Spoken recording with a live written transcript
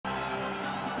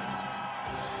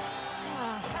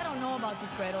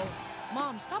Gretel.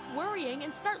 Mom, stop worrying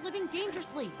and start living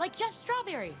dangerously, like Jeff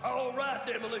Strawberry. All right,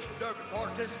 Demolition Derby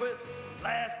participants.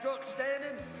 Last truck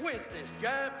standing wins this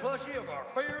giant plushie of our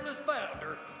fearless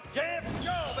founder, Jeff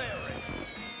Strawberry.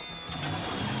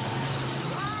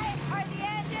 Why are the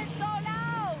engines so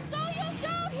loud? So you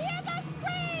don't hear the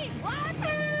screams! What?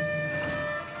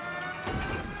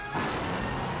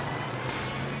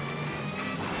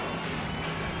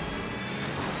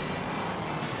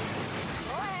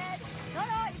 Go ahead. No,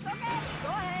 it's okay. Go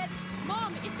ahead.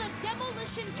 Mom, it's a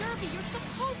demolition derby. You're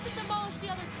supposed to demolish the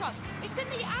other trucks. It's in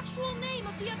the actual name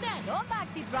of the event. Don't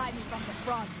backseat drive me from the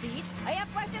front seat. I have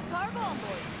precious cargo on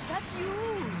board. That's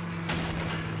huge.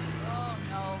 Oh,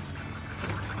 no.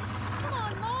 Come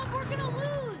on, Mom, we're gonna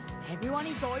lose. Everyone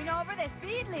is going over the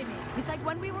speed limit. It's like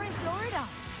when we were in Florida.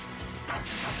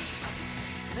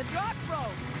 The truck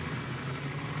broke.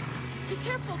 Be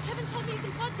careful. Kevin told me you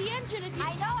can plug the engine if you...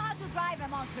 I know how to drive a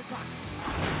monster truck.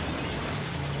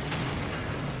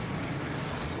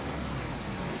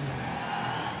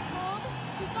 Mom,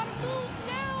 we gotta move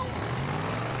now.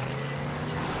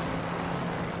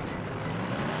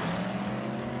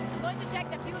 I'm going to check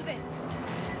the fuses.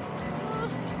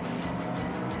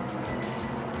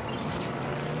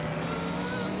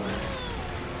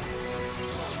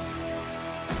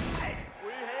 Hey,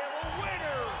 we have a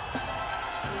winner!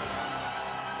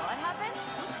 What happened?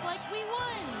 Looks like we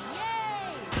won.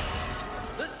 Yay!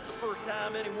 This is the first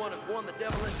time anyone has won the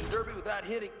Demolition Derby without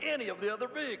hitting any of the other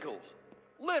vehicles.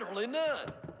 Literally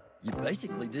none. You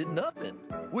basically did nothing.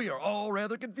 We are all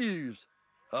rather confused.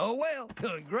 Oh well,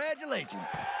 congratulations.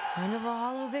 Kind of a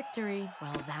hollow victory.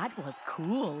 Well, that was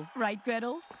cool. Right,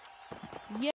 Gretel?